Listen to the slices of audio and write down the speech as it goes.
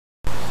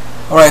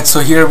Alright, so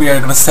here we are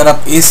going to set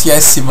up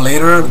ACI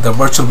simulator, the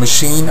virtual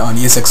machine on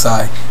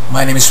ESXi.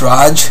 My name is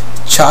Raj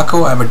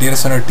Chaco. I'm a data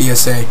center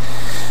TSA.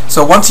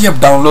 So once you have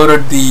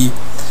downloaded the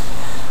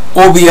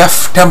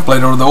OVF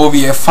template or the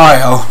OVF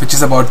file, which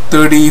is about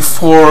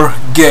 34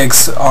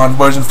 gigs on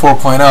version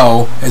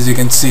 4.0, as you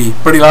can see,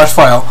 pretty large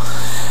file,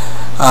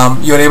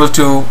 you're able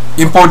to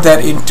import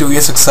that into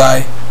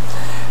ESXi.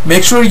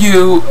 Make sure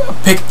you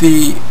pick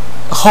the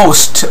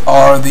host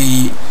or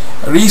the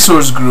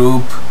resource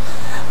group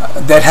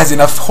that has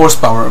enough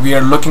horsepower. We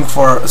are looking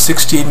for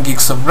 16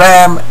 gigs of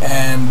RAM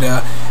and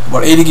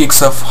about 80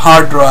 gigs of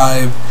hard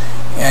drive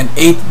and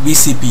 8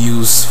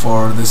 vCPUs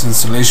for this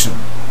installation.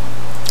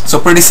 So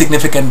pretty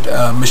significant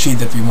machine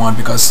that we want,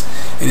 because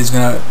it is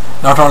going to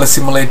not only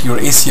simulate your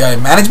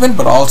ACI management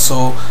but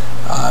also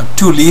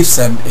 2 leafs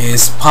and a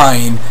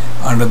spine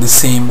under the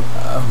same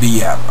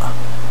VM.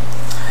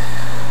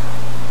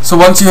 So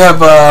once you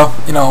have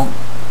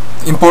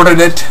imported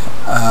it,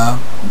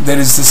 there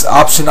is this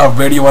option of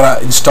where do you want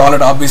to install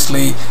it.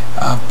 Obviously,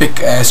 pick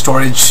a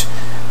storage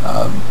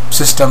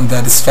system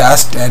that is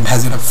fast and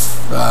has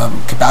enough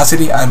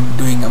capacity. I'm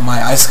doing my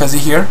ESXi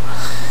here,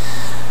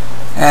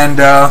 and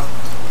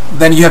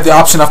then you have the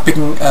option of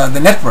picking the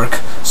network.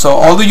 So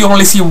although you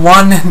only see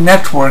one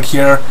network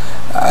here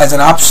as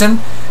an option,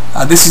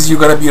 this is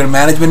going to be your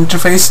management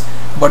interface,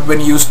 but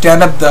when you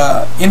stand up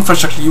the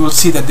infrastructure, you will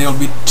see that there will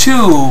be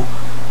 2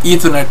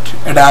 Ethernet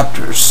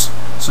adapters.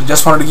 So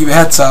just wanted to give you a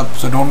heads up,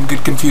 so don't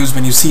get confused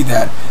when you see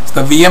that.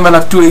 So the VM will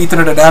have 2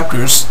 Ethernet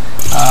adapters,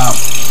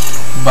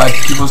 but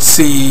you will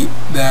see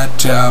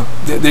that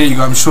there you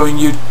go. I'm showing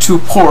you 2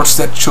 ports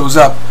that shows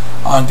up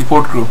on the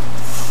port group.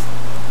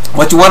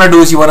 What you want to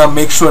do is you want to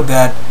make sure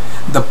that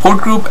the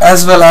port group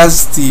as well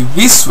as the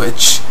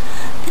vSwitch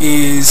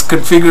is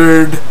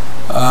configured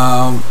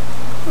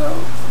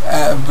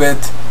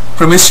with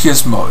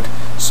Promiscuous Mode.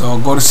 So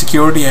go to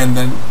security and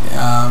then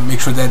make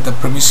sure that the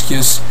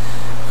Promiscuous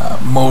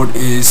mode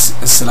is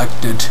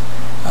selected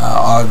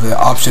or the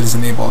option is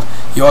enabled.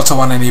 You also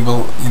want to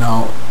enable,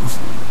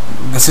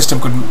 the system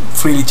could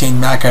freely change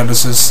MAC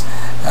addresses,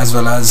 as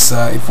well as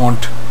it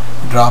won't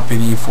drop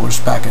any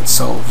forced packets.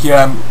 So here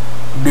I'm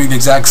doing the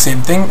exact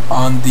same thing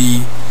on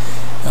the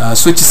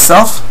switch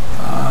itself.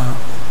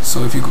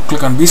 So if you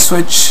click on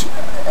vSwitch,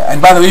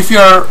 and by the way, if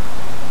you're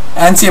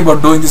antsy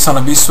about doing this on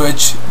a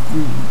vSwitch,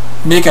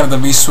 make another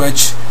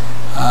vSwitch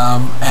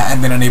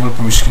and then enable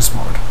Promiscuous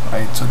Mode,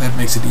 right? So that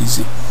makes it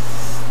easy.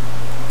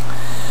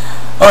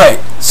 Alright,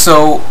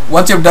 so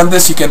once you've done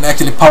this, you can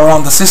actually power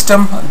on the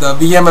system. The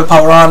VM will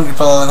power on.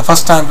 The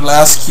first time it will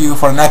ask you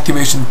for an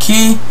activation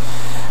key,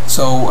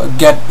 so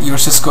get your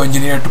Cisco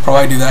engineer to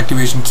provide you the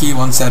activation key.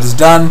 Once that is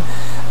done,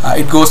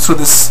 it goes through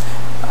this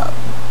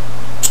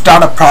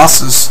startup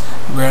process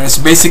where it's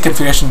basic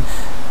configuration.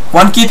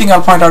 One key thing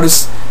I'll point out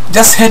is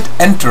just hit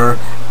enter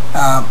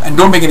and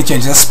don't make any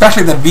changes,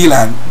 especially that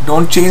VLAN.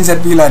 Don't change that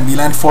VLAN.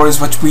 VLAN 4 is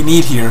what we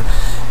need here.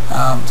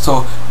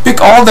 So pick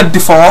all the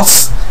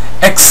defaults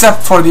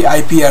except for the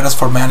IP address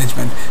for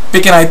management.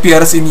 Pick an IP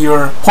address in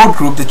your port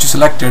group that you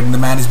selected in the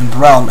management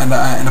realm,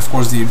 and of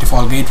course the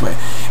default gateway.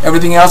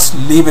 Everything else,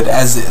 leave it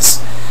as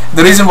is.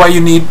 The reason why you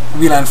need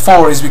VLAN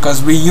 4 is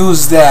because we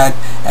use that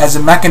as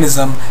a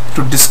mechanism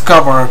to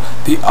discover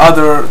the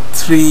other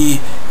 3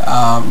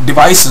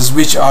 devices,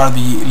 which are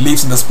the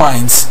leaves and the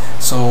spines.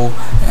 So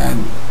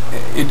and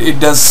it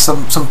does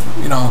some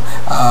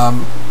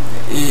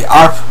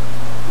ARP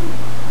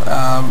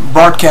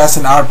broadcast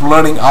and ARP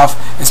learning of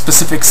a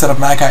specific set of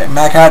MAC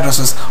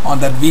addresses on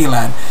that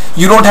VLAN.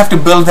 You don't have to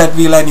build that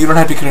VLAN. You don't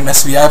have to create an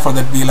SVI for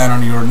that VLAN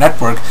on your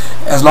network.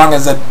 As long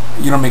as that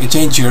you don't make a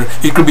change here,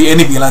 it could be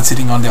any VLAN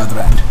sitting on the other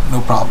end,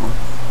 no problem.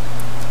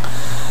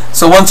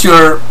 So once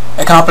you're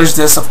accomplished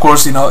this, of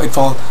course, it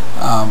will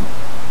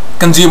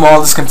consume all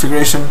this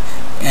configuration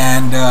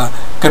and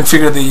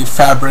configure the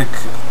fabric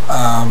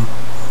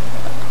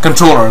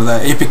controller,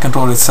 the APIC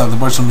controller itself, the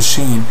virtual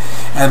machine,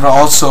 and it will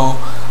also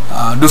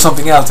do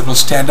something else. It will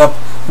stand up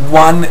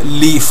 1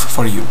 leaf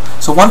for you.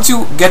 So once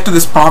you get to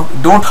this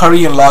prompt, don't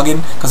hurry and log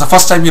in, because the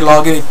first time you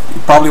log in, it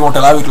probably won't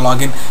allow you to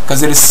log in,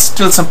 because there is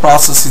still some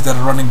processes that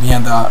are running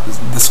behind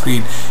the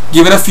screen.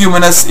 Give it a few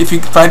minutes. If you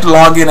try to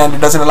log in and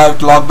it doesn't allow you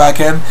to log back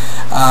in,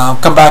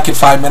 come back in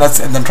 5 minutes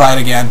and then try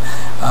it again.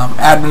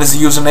 Admin is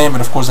the username,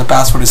 and of course the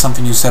password is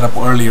something you set up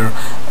earlier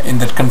in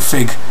that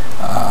config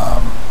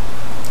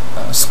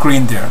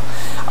screen there.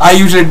 I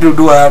usually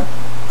do a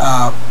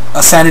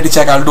sanity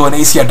check. I'll do an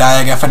ACI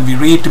diag FNV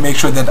read to make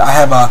sure that I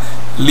have a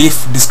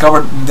leaf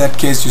discovered. In that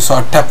case, you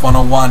saw TEP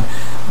 101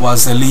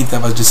 was a leaf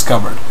that was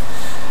discovered.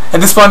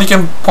 At this point, you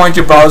can point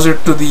your browser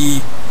to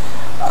the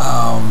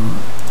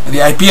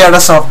IP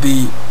address of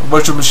the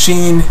virtual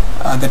machine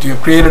that you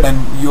have created,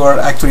 and you are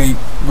actually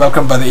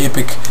welcomed by the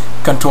APIC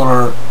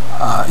controller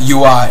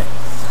UI.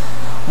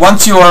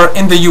 Once you are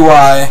in the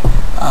UI,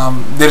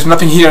 there's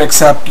nothing here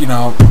except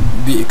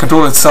the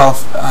controller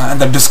itself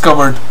and the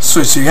discovered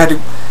switch. So you had to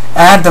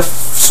add the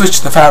switch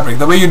to the fabric.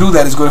 The way you do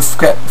that is go to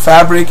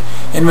fabric,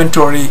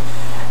 inventory,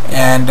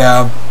 and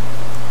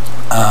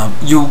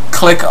you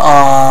click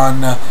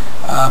on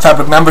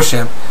Fabric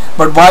membership.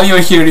 But while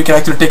you're here, you can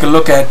actually take a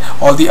look at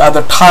all the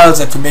other tiles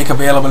that we make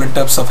available in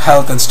terms of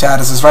health and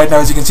statuses. Right now,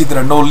 as you can see, there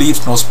are no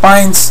leaves, no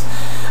spines.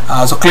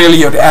 So clearly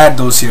you have to add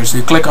those here. So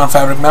you click on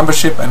Fabric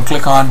membership and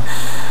click on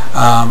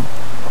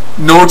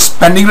nodes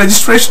pending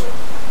registration.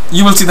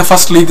 You will see the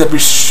first leaf that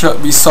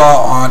we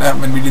saw on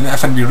when we did the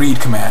FNB read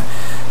command.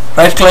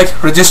 Right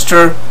click,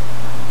 register.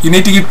 You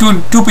need to give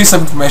two pieces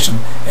of information,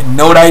 a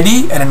node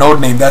ID and a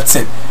node name. That's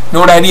it.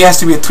 Node ID has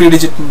to be a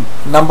 3-digit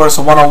number,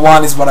 so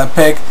 101 is what I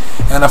pick,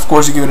 and of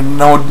course you give it a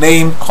node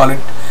name, call it,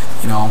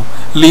 you know,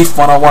 leaf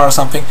 101 or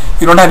something.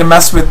 You don't have to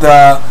mess with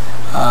the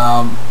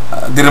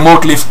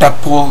remote leaf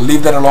tap pool.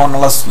 Leave that alone,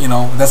 unless, you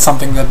know, that's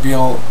something that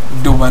we'll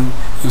do when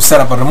you set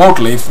up a remote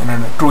leaf in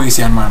a true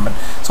ACI environment.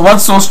 So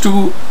once those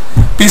two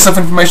pieces of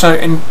information are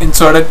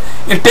inserted,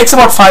 it takes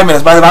about 5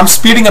 minutes. By the way, I'm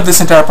speeding up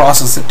this entire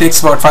process. It takes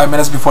about 5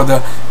 minutes before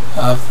the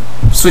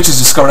switch is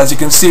discovered. As you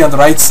can see on the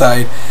right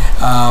side,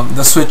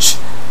 the switch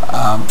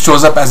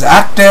shows up as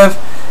active,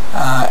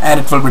 and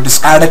it will be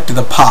added to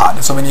the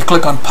pod. So when you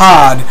click on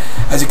pod,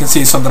 as you can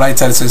see, it's on the right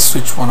side, it says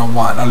switch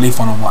 101 or leaf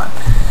 101,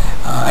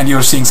 and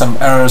you're seeing some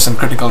errors and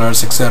critical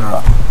errors,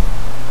 etc.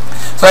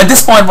 So at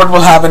this point, what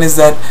will happen is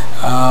that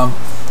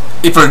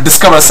it will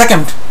discover a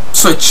second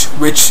switch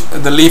which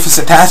the leaf is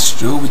attached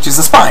to, which is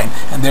the spine,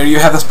 and there you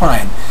have the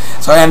spine.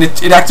 So, and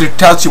it actually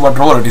tells you what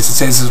role it is. It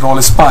says this role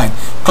is spine.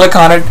 Click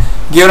on it,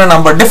 give it a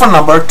number, different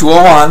number,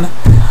 201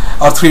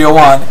 or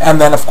 301, and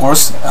then of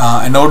course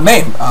a node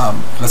name.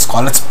 Let's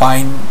call it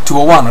spine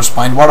 201 or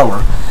spine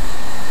whatever.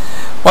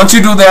 Once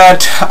you do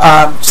that,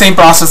 same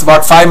process,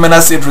 about 5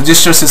 minutes, it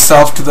registers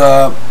itself to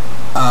the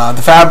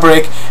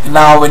fabric, and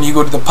now when you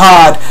go to the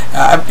pod,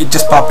 it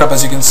just popped up,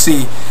 as you can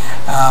see,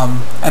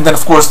 and then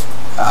of course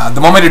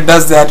the moment it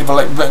does that, it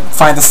will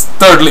find the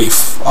third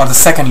leaf, or the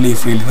second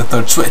leaf, really the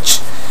third switch,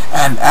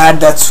 and add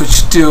that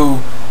switch to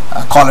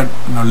call it,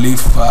 you know,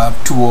 leaf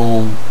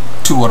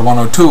 202 or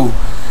 102,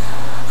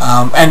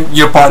 and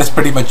your pod is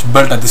pretty much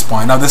built at this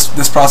point. Now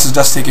this process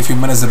does take a few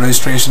minutes, the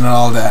registration and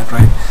all that,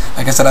 right?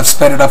 Like I said, I've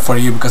sped it up for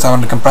you because I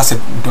want to compress it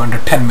into under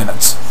 10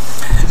 minutes.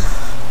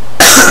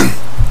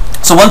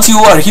 So once you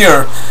are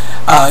here,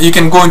 you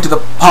can go into the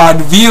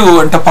pod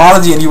view and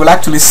topology, and you will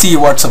actually see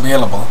what's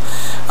available.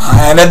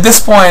 And at this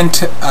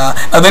point,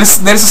 there is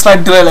a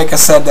slight delay, like I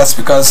said. That's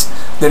because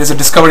there is a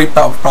discovery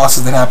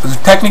process that happens.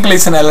 Technically,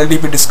 it's an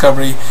LLDP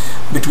discovery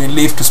between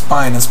leaf to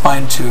spine and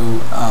spine to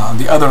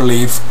the other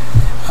leaf.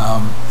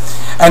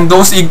 And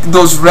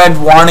those red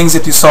warnings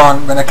that you saw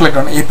when I clicked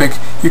on Epic,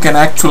 you can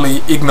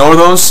actually ignore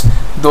those.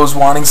 Those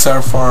warnings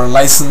are for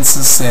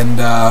licenses and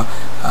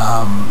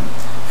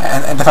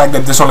the fact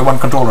that there's only one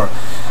controller.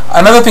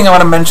 Another thing I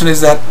want to mention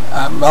is that,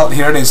 well,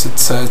 here it is.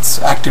 It's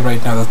active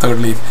right now, the third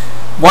leaf.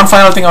 One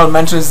final thing I will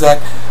mention is that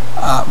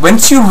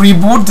once you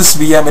reboot this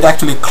VM, it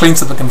actually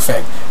cleans up the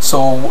config.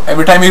 So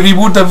every time you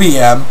reboot the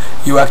VM,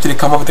 you actually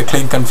come up with a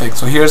clean config.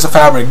 So here's the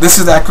fabric. This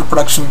is the actual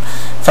production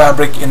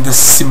fabric in this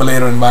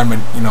simulator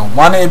environment. You know,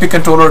 one AP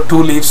controller,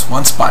 2 leaves,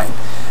 1 spine.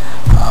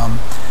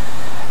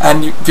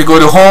 And if you go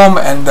to home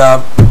and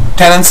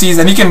tenancies,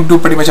 and you can do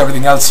pretty much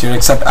everything else here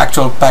except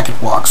actual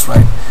packet walks,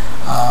 right?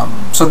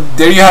 So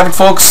there you have it,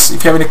 folks.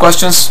 If you have any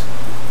questions,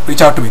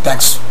 reach out to me.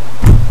 Thanks.